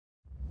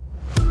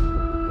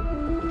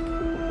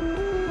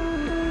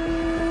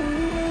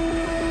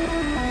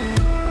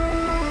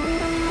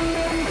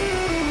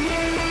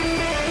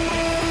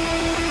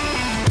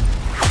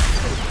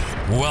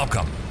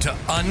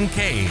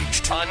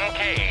Uncaged.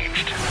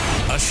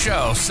 A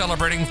show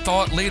celebrating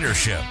thought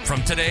leadership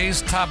from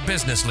today's top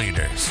business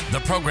leaders. The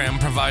program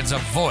provides a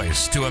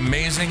voice to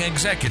amazing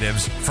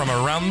executives from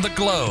around the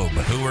globe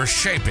who are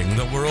shaping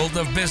the world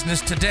of business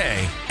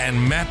today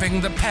and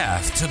mapping the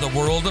path to the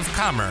world of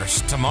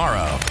commerce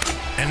tomorrow.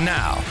 And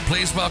now,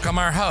 please welcome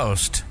our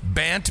host,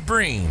 Bant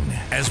Breen,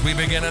 as we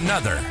begin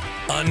another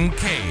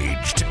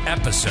Uncaged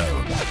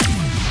episode.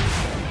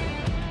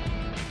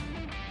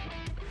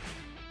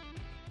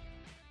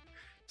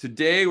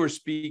 Today, we're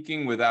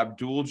speaking with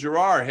Abdul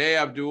Jarar. Hey,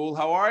 Abdul,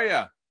 how are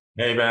you?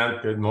 Hey, man.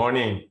 Good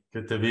morning.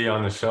 Good to be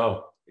on the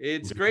show.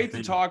 It's great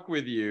to talk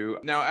with you.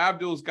 Now,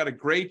 Abdul's got a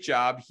great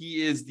job.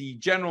 He is the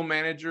general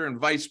manager and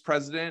vice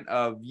president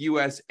of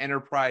U.S.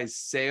 enterprise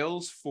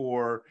sales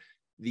for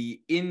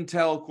the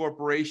Intel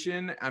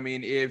Corporation. I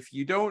mean, if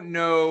you don't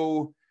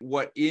know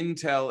what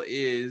Intel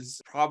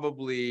is,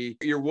 probably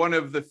you're one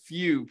of the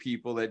few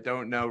people that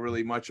don't know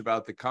really much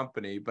about the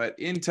company. But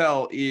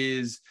Intel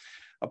is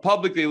a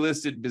publicly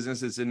listed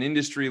business. It's an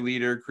industry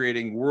leader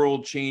creating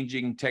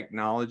world-changing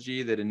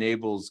technology that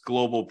enables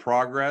global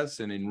progress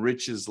and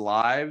enriches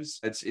lives.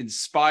 It's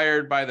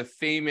inspired by the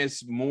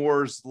famous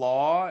Moore's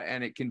Law,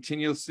 and it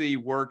continuously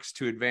works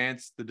to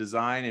advance the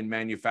design and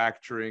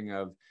manufacturing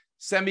of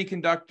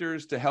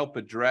semiconductors to help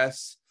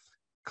address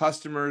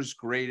customers'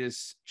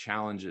 greatest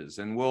challenges.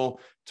 And we'll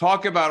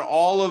talk about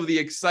all of the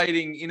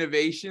exciting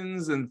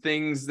innovations and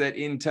things that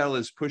Intel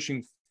is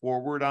pushing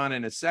forward on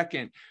in a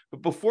second.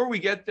 But before we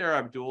get there,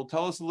 Abdul,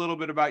 tell us a little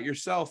bit about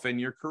yourself and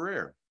your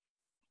career.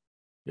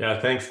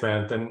 Yeah, thanks,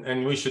 man.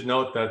 And we should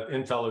note that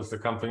Intel is the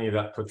company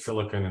that put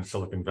silicon in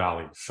Silicon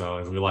Valley. So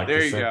as we like to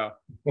say. There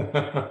you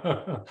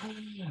go.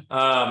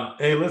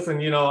 Hey,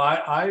 listen,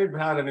 I've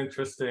had an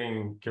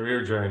interesting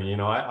career journey.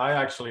 I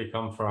actually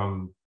come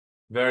from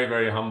very,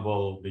 very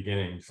humble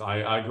beginnings.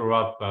 I grew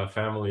up a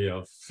family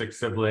of 6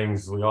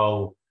 siblings. We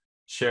all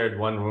shared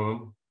one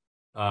room.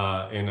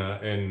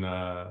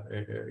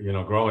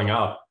 Growing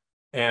up,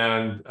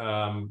 and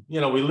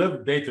we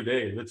lived day to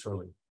day,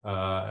 literally.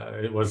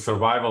 It was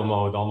survival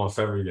mode almost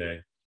every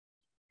day.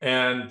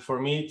 And for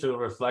me to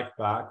reflect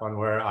back on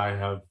where I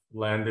have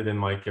landed in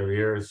my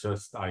career is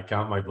just, I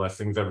count my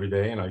blessings every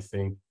day, and I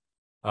think,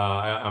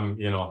 how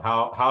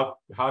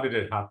did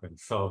it happen?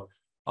 So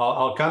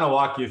I'll kind of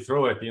walk you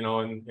through it.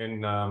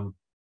 In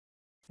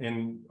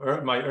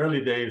my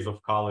early days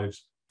of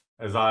college,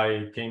 as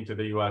I came to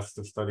the U.S.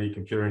 to study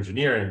computer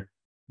engineering,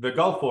 the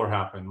Gulf War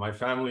happened. My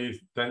family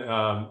then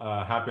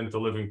happened to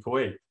live in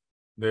Kuwait.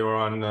 They were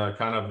on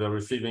kind of the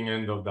receiving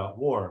end of that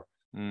war.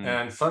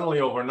 And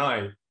suddenly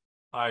overnight,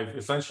 I've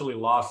essentially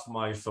lost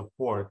my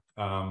support,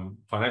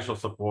 financial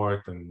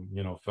support and,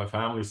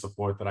 family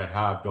support that I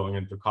had going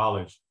into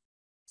college.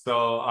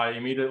 So I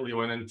immediately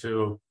went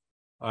into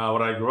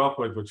what I grew up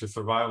with, which is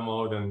survival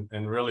mode,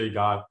 and really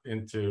got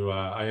into,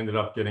 I ended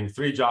up getting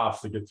 3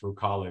 jobs to get through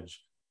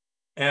college.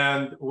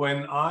 And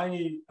when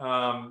I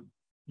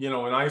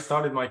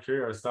started my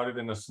career, I started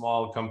in a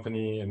small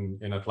company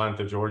in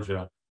Atlanta,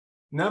 Georgia.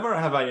 Never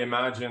have I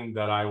imagined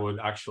that I would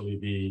actually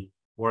be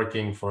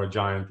working for a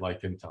giant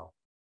like Intel.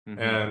 Mm-hmm.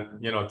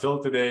 And, till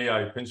today,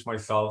 I pinch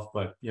myself.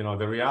 But,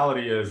 the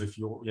reality is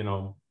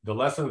the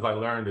lessons I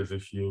learned is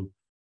if you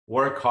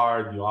work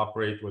hard, you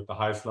operate with the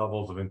highest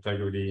levels of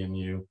integrity, and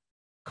you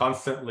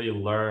constantly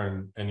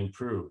learn and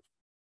improve,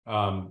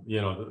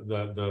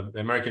 the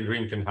American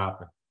dream can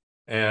happen.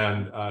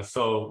 And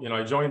so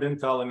I joined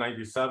Intel in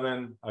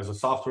 '97 as a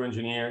software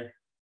engineer,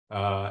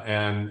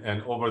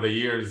 and over the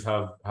years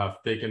have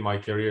taken my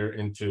career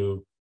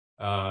into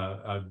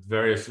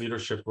various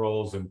leadership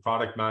roles in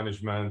product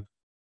management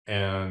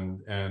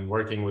and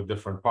working with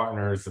different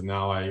partners. And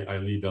now I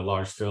lead a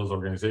large sales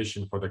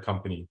organization for the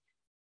company.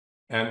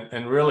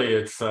 And really,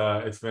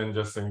 it's been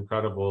just an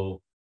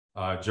incredible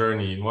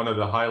journey. And one of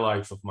the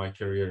highlights of my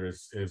career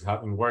is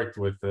having worked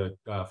with the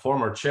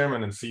former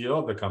chairman and CEO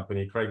of the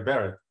company, Craig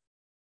Barrett,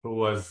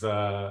 who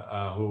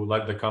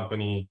led the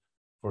company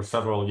for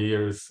several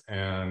years,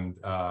 and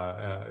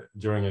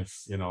during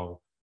its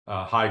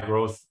high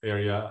growth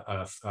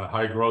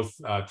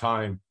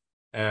time,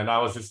 and I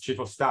was his chief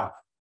of staff.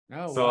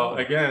 Oh, so wow.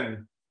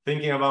 Again,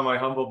 thinking about my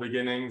humble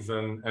beginnings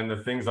and the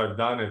things I've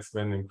done, it's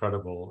been an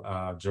incredible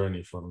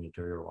journey for me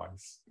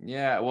career-wise.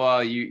 Yeah,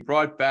 well, you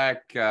brought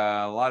back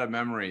a lot of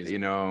memories.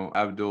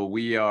 Abdul,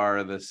 we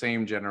are the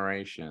same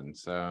generation,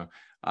 so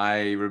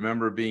I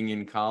remember being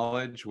in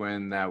college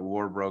when that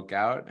war broke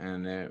out,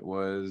 and it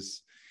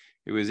was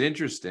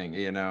interesting,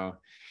 Yeah.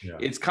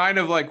 It's kind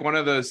of like one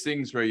of those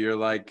things where you're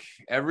like,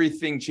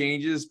 everything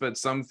changes, but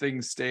some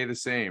things stay the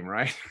same,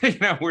 right?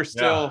 We're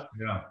still.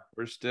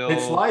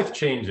 It's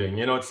life-changing,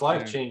 it's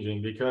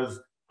life-changing because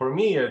for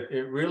me,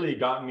 it really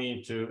got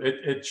me to,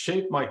 it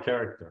shaped my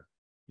character,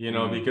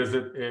 because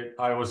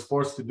I was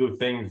forced to do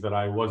things that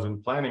I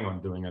wasn't planning on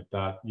doing at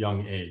that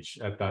young age,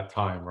 at that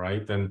time,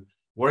 right? And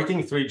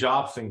working 3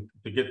 jobs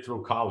to get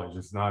through college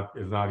is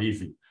not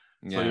easy.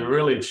 Yeah.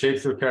 So it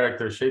shapes your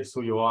character, shapes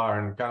who you are,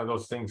 and kind of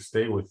those things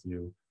stay with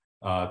you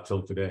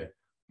till today.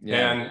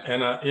 Yeah.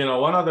 And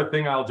one other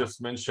thing I'll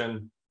just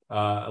mention,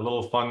 a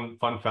little fun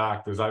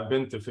fact is I've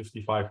been to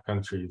 55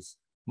 countries,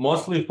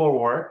 mostly for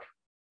work,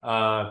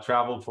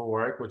 traveled for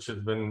work, which has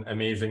been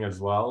amazing as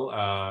well,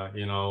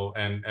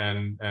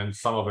 and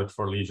some of it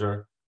for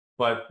leisure.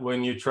 But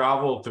when you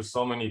travel to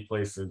so many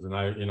places, and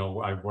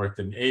I've worked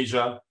in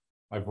Asia,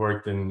 I've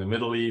worked in the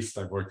Middle East,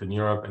 I've worked in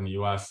Europe and the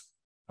US,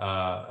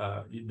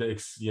 that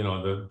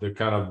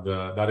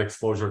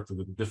exposure to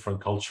the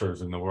different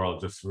cultures in the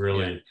world just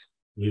really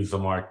leaves a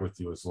mark with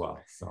you as well.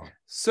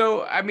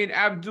 So, I mean,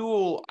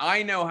 Abdul,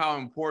 I know how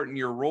important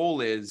your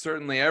role is.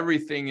 Certainly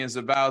everything is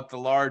about the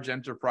large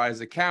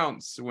enterprise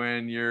accounts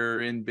when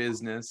you're in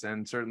business,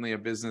 and certainly a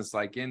business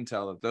like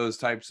Intel, those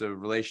types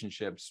of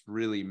relationships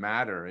really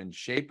matter and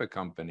shape a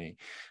company.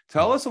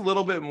 Tell us a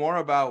little bit more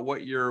about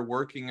what you're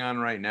working on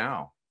right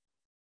now.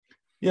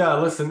 Yeah,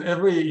 listen,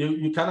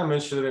 you kind of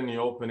mentioned it in the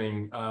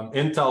opening.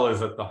 Intel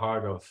is at the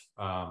heart of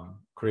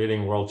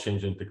creating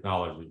world-changing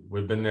technology.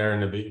 We've been there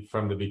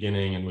from the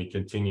beginning, and we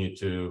continue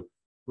to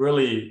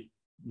really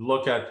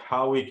look at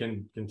how we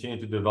can continue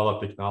to develop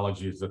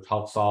technologies that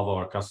help solve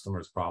our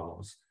customers'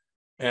 problems.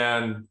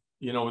 And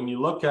when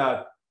you look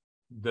at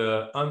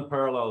the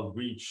unparalleled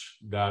reach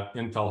that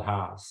Intel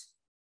has,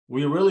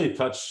 we really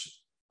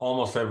touch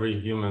almost every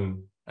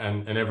human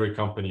and every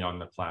company on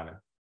the planet.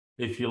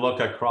 If you look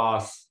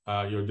across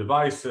your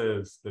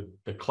devices,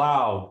 the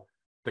cloud,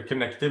 the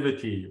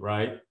connectivity,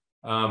 right?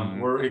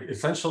 We're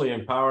essentially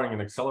empowering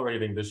and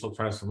accelerating digital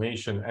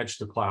transformation edge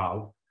to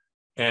cloud,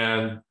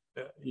 and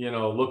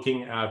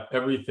looking at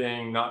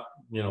everything, not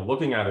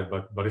looking at it,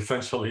 but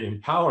essentially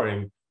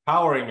powering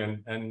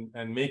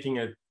and making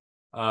it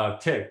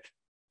tick.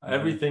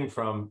 Everything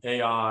from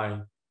AI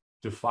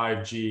to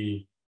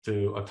 5G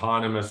to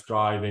autonomous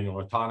driving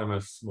or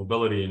autonomous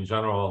mobility in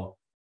general,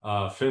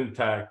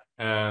 fintech,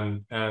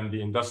 and the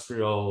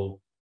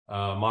industrial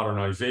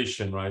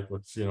modernization, right?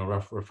 What's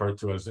referred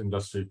to as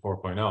Industry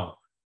 4.0.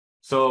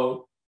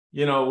 So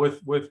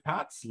with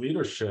Pat's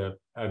leadership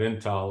at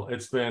Intel,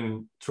 it's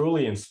been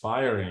truly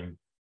inspiring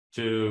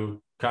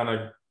to kind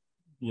of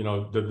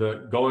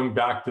the going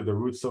back to the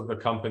roots of the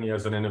company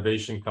as an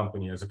innovation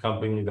company, as a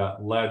company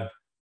that led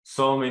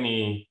so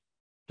many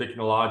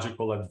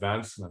technological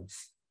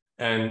advancements.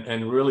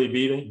 And really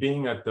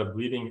being at the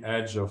bleeding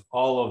edge of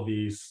all of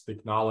these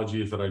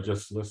technologies that I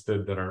just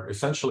listed that are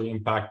essentially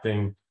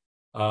impacting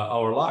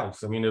our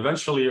lives. I mean,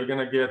 eventually you're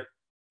going to get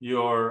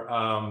your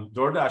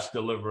DoorDash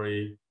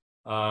delivery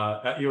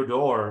at your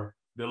door,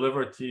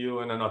 delivered to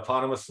you in an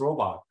autonomous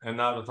robot. And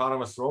that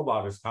autonomous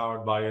robot is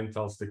powered by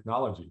Intel's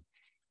technology.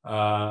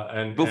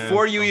 And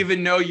before you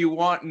even know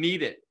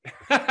need it.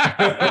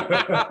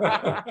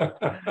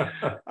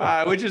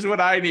 Which is what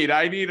I need.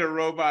 I need a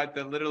robot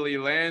that literally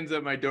lands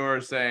at my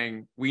door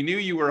saying, "We knew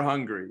you were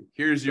hungry.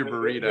 Here's your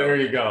burrito." There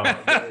you go.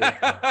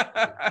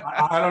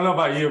 I don't know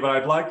about you, but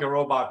I'd like a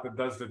robot that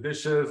does the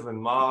dishes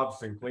and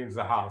mops and cleans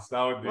the house.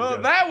 That would be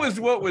good. That was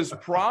what was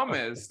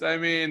promised. I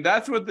mean,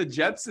 that's what the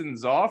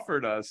Jetsons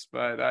offered us,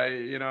 but I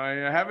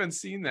haven't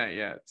seen that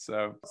yet.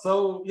 So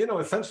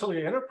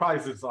essentially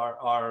enterprises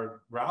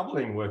are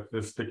grappling with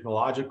these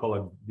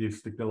technological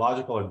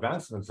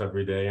advancements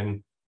every day,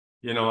 and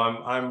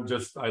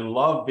I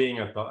love being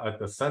at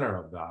the center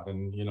of that.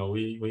 And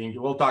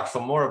we'll talk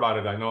some more about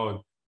it, I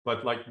know,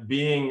 but like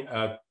being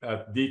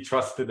the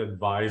trusted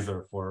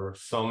advisor for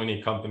so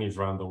many companies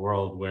around the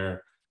world,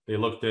 where they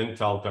look to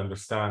Intel to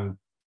understand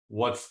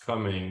what's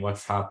coming,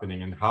 what's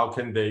happening, and how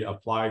can they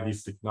apply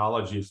these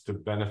technologies to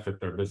benefit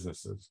their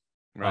businesses.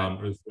 Right.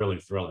 It's really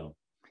thrilling.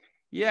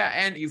 Yeah,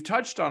 and you've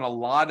touched on a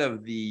lot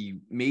of the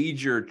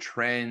major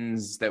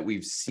trends that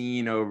we've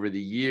seen over the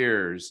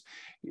years.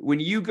 When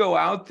you go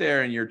out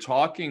there and you're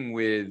talking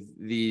with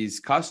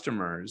these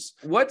customers,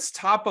 what's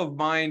top of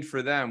mind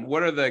for them?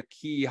 What are the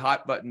key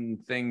hot button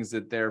things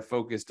that they're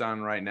focused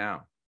on right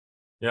now?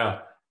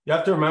 Yeah, you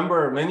have to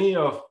remember many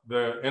of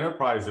the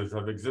enterprises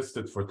have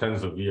existed for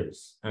tens of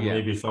years, and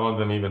maybe some of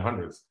them even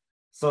hundreds.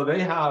 So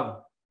they have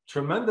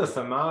tremendous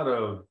amount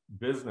of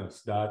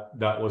business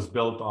that was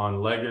built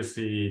on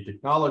legacy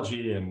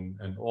technology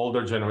and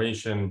older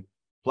generation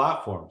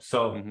platforms.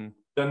 So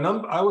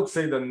I would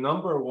say the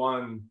number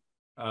one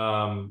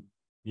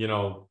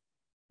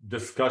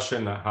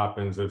discussion that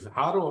happens is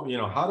how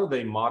do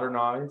they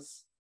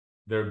modernize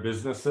their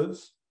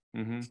businesses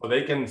so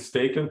they can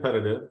stay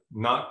competitive,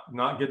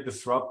 not get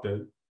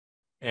disrupted,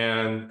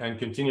 and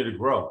continue to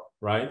grow,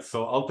 right?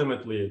 So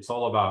ultimately it's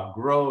all about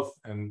growth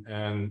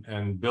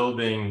and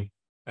building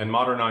and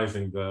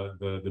modernizing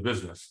the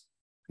business.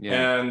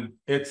 And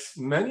it's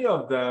many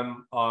of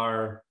them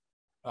are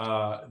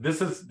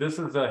this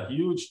is a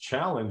huge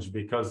challenge,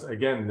 because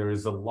again, there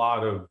is a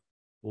lot of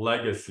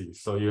legacy.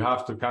 So you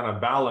have to kind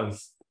of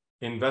balance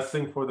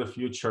investing for the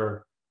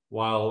future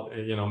while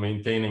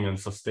maintaining and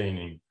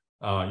sustaining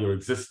your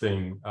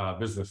existing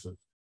businesses.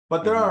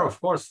 But there are, of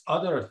course,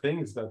 other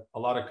things that a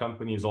lot of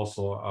companies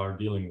also are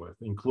dealing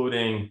with,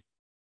 including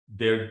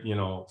their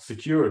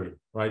security,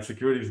 right?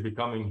 Security is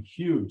becoming a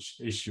huge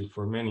issue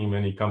for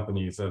many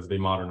companies as they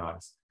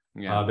modernize.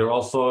 They're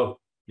also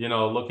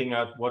looking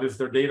at what is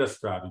their data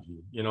strategy.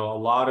 A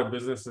lot of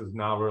businesses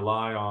now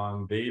rely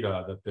on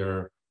data that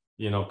they're,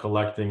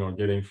 collecting or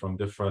getting from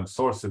different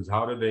sources.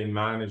 How do they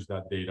manage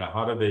that data?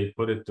 How do they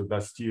put it to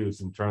best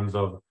use in terms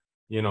of,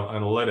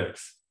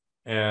 analytics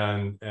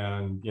and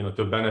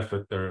to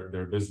benefit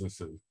their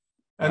businesses?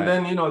 And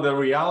then, the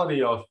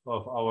reality of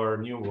our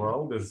new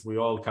world is we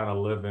all kind of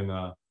live in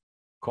a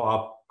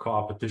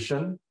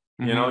competition.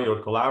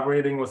 You're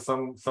collaborating with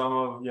some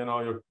of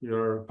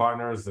your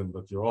partners,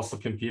 but you're also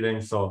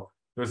competing. So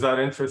there's that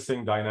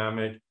interesting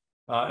dynamic.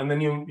 And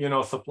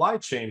then supply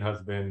chain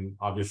has been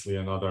obviously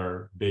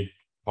another big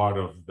part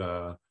of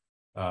the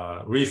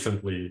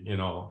recently, in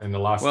the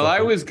last. Well,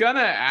 I was gonna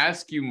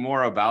ask you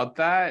more about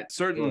that.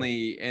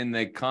 Certainly, in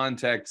the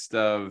context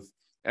of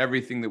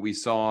everything that we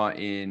saw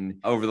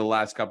over the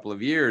last couple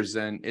of years.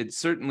 And it's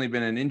certainly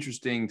been an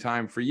interesting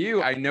time for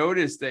you. I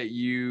noticed that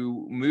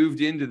you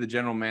moved into the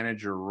general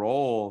manager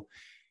role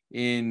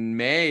in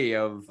May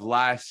of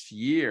last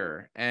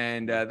year.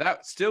 And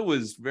that still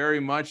was very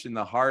much in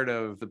the heart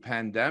of the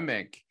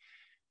pandemic,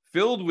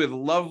 filled with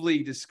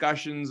lovely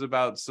discussions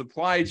about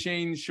supply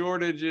chain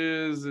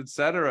shortages, et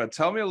cetera.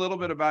 Tell me a little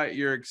bit about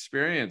your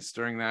experience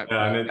during that,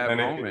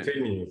 moment.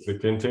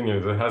 It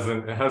continues. It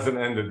hasn't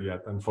ended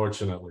yet,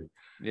 unfortunately.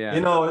 Yeah.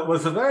 It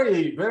was a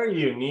very, very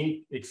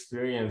unique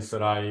experience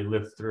that I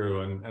lived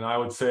through. And I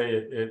would say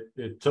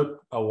it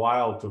took a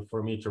while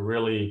for me to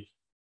really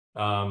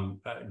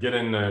get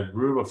in the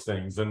groove of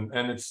things. And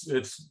it's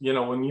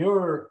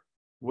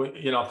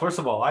first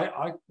of all,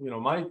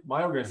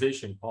 my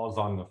organization calls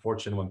on the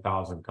Fortune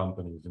 1000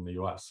 companies in the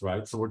US,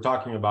 right? So we're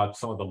talking about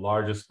some of the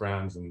largest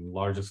brands and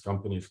largest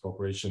companies,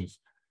 corporations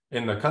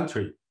in the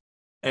country.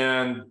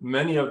 And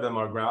many of them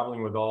are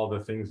grappling with all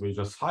the things we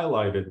just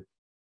highlighted.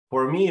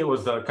 For me, it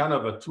was a kind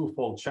of a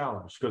twofold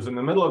challenge, because in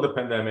the middle of the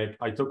pandemic,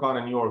 I took on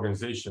a new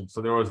organization.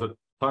 So there was a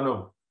ton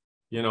of,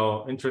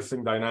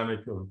 interesting dynamic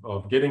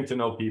of getting to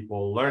know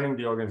people, learning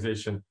the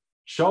organization,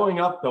 showing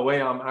up the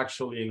way I'm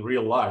actually in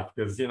real life.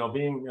 Because,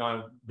 being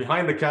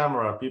behind the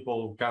camera,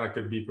 people kind of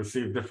could be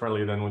perceived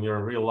differently than when you're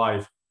in real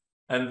life.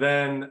 And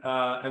then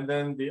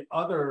the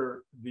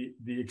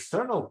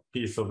external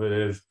piece of it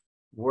is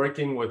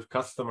working with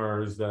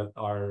customers that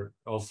are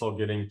also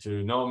getting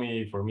to know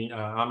me. For me,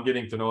 I'm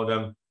getting to know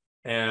them.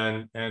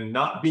 And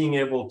not being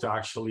able to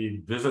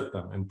actually visit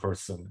them in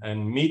person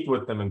and meet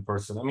with them in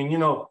person. I mean,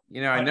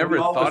 I never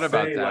thought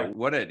about that.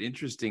 What an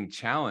interesting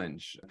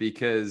challenge,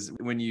 because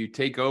when you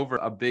take over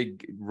a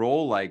big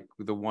role like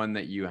the one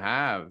that you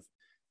have,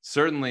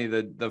 certainly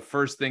the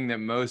first thing that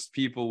most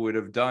people would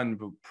have done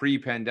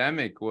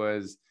pre-pandemic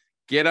was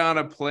get on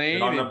a plane.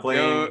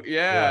 Go,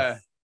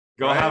 yes.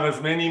 Go right? Have as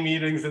many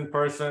meetings in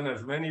person,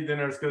 as many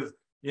dinners, because,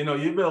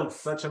 you build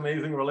such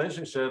amazing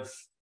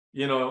relationships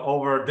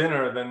over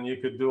dinner than you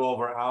could do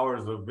over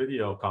hours of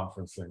video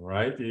conferencing,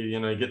 right?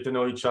 You get to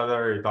know each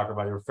other, you talk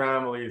about your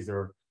families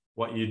or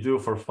what you do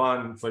for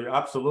fun. So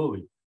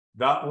absolutely,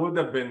 that would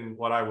have been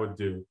what I would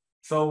do.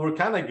 So we're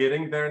kind of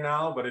getting there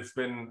now, but it's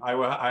been,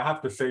 I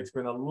have to say, it's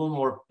been a little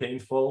more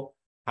painful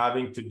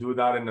having to do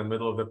that in the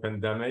middle of the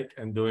pandemic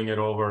and doing it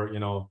over,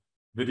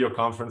 video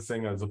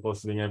conferencing, as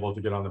opposed to being able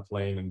to get on the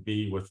plane and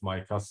be with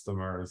my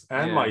customers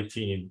and my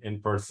team in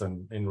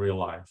person in real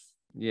life.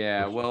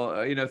 Yeah,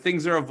 well,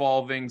 things are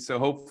evolving, so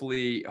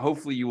hopefully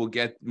you will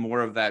get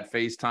more of that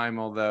FaceTime,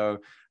 although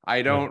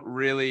I don't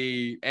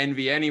really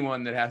envy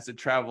anyone that has to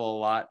travel a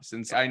lot,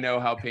 since I know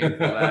how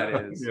painful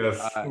that is.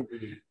 Yes.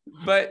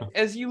 But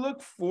as you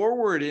look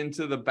forward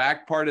into the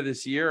back part of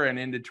this year and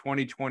into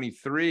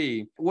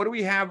 2023, what do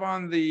we have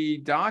on the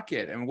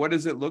docket, and what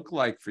does it look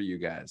like for you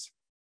guys?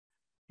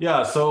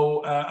 Yeah,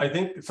 so I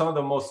think some of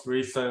the most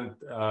recent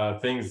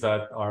things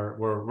that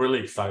we're really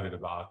excited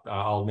about,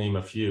 I'll name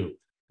a few.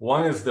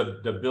 One is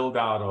the build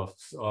out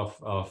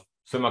of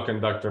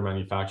semiconductor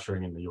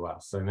manufacturing in the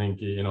US. I think,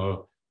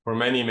 for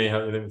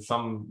many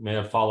some may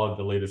have followed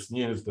the latest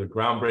news, the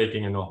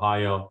groundbreaking in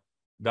Ohio.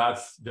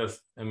 That's just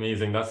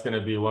amazing. That's going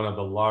to be one of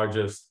the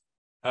largest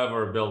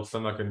ever built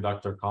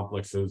semiconductor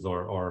complexes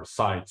or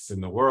sites in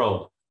the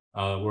world.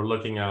 We're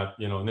looking at,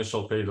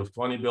 initial phase of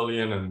 20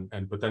 billion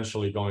and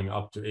potentially going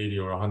up to 80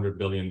 or 100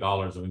 billion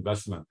dollars of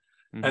investment.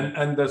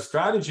 Mm-hmm. And the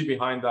strategy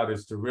behind that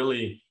is to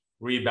really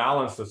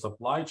rebalance the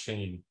supply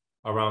chain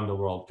around the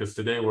world, because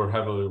today we're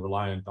heavily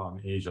reliant on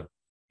Asia.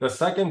 The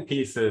second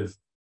piece is,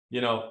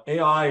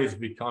 AI is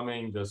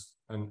becoming just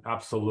an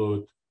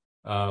absolute,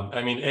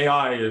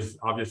 AI is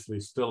obviously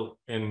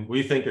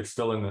we think it's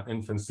still in the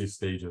infancy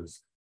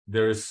stages.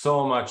 There is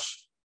so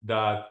much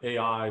that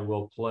AI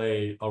will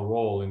play a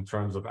role in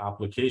terms of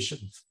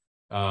applications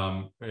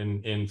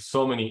in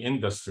so many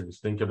industries.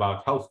 Think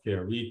about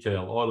healthcare,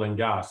 retail, oil and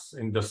gas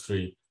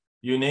industry,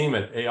 you name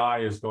it,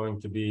 AI is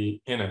going to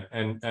be in it.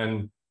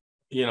 And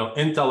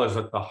Intel is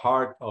at the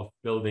heart of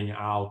building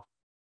out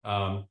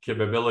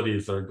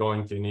capabilities that are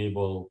going to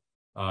enable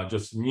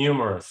just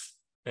numerous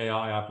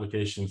AI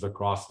applications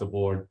across the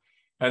board.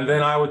 And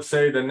then I would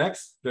say the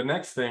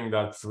next thing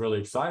that's really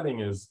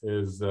exciting is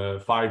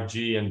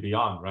 5G and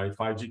beyond, right?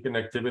 5G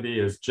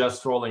connectivity is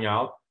just rolling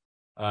out.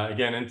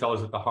 Again, Intel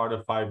is at the heart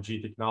of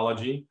 5G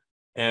technology.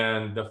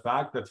 And the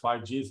fact that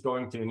 5G is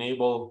going to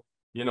enable,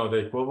 the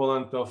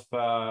equivalent of,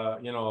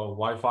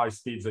 Wi-Fi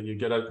speeds that you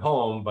get at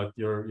home, but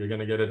you're going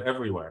to get it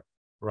everywhere,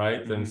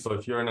 right? Mm-hmm. And so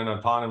if you're in an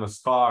autonomous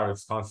car,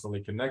 it's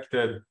constantly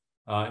connected.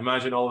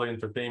 Imagine all the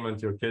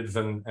entertainment your kids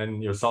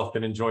and yourself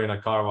can enjoy in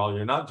a car while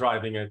you're not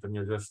driving it and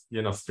you're just,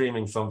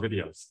 streaming some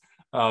videos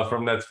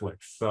from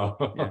Netflix.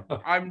 So yeah.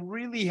 I'm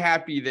really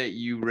happy that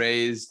you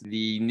raised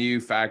the new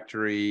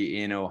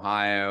factory in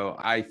Ohio.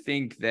 I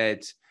think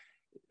that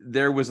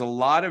there was a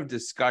lot of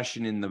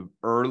discussion in the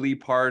early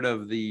part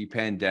of the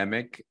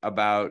pandemic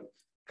about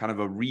kind of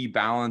a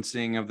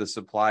rebalancing of the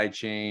supply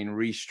chain,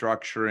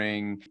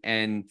 restructuring,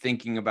 and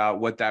thinking about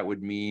what that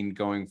would mean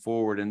going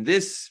forward. And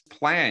this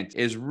plant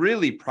is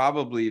really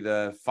probably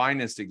the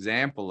finest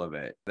example of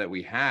it that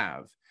we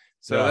have.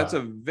 So that's a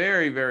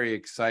very, very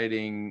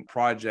exciting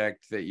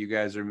project that you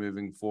guys are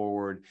moving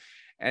forward.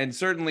 And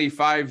certainly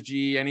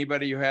 5G,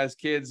 anybody who has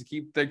kids,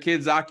 keep their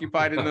kids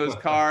occupied in those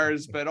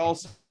cars, but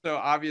also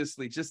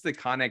obviously just the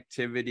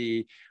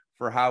connectivity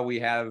for how we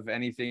have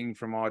anything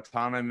from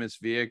autonomous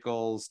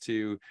vehicles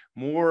to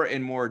more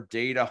and more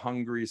data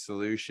hungry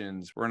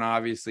solutions. We're going to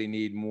obviously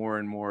need more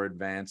and more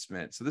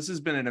advancement. So this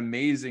has been an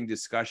amazing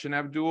discussion,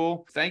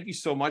 Abdul. Thank you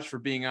so much for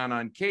being on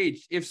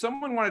Uncaged. If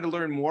someone wanted to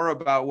learn more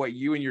about what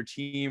you and your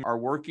team are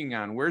working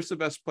on, where's the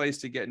best place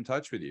to get in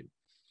touch with you?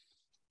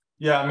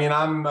 Yeah, I mean,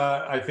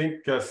 I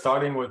think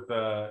starting with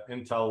the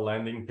Intel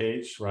landing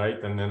page,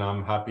 right? And then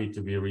I'm happy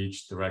to be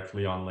reached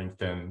directly on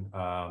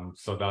LinkedIn.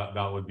 So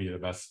that would be the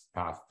best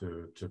path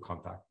to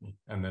contact me.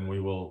 And then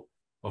we will,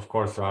 of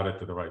course, route it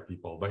to the right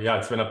people. But yeah,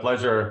 it's been a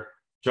pleasure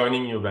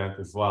joining you, Bent,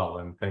 as well.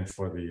 And thanks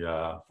for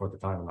the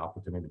time and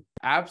opportunity.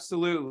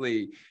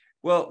 Absolutely.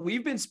 Well,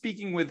 we've been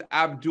speaking with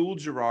Abdul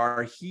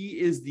Jarar. He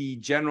is the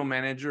General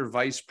Manager,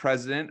 Vice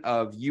President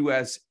of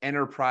U.S.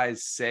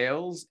 Enterprise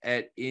Sales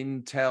at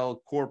Intel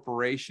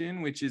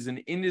Corporation, which is an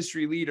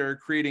industry leader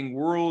creating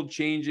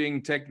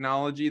world-changing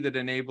technology that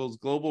enables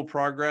global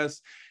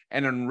progress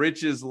and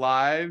enriches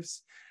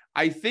lives.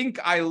 I think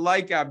I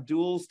like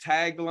Abdul's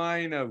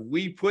tagline of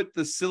 "We put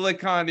the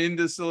silicon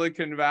into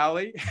Silicon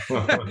Valley."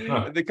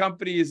 The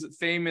company is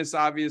famous,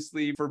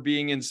 obviously, for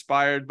being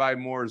inspired by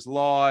Moore's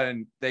Law,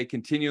 and they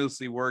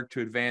continuously work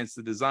to advance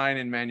the design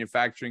and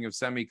manufacturing of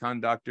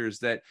semiconductors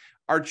that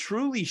are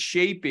truly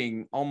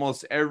shaping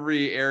almost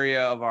every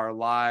area of our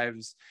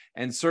lives,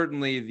 and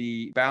certainly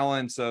the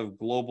balance of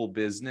global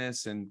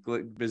business and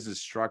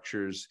business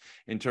structures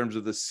in terms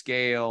of the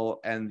scale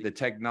and the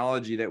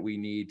technology that we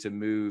need to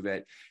move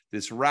at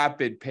this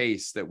rapid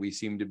pace that we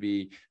seem to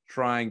be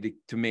trying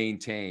to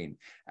maintain.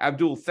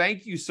 Abdul,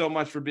 thank you so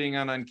much for being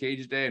on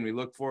Uncaged Today, and we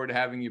look forward to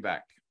having you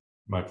back.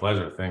 My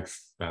pleasure.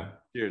 Thanks, Ben.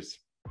 Cheers.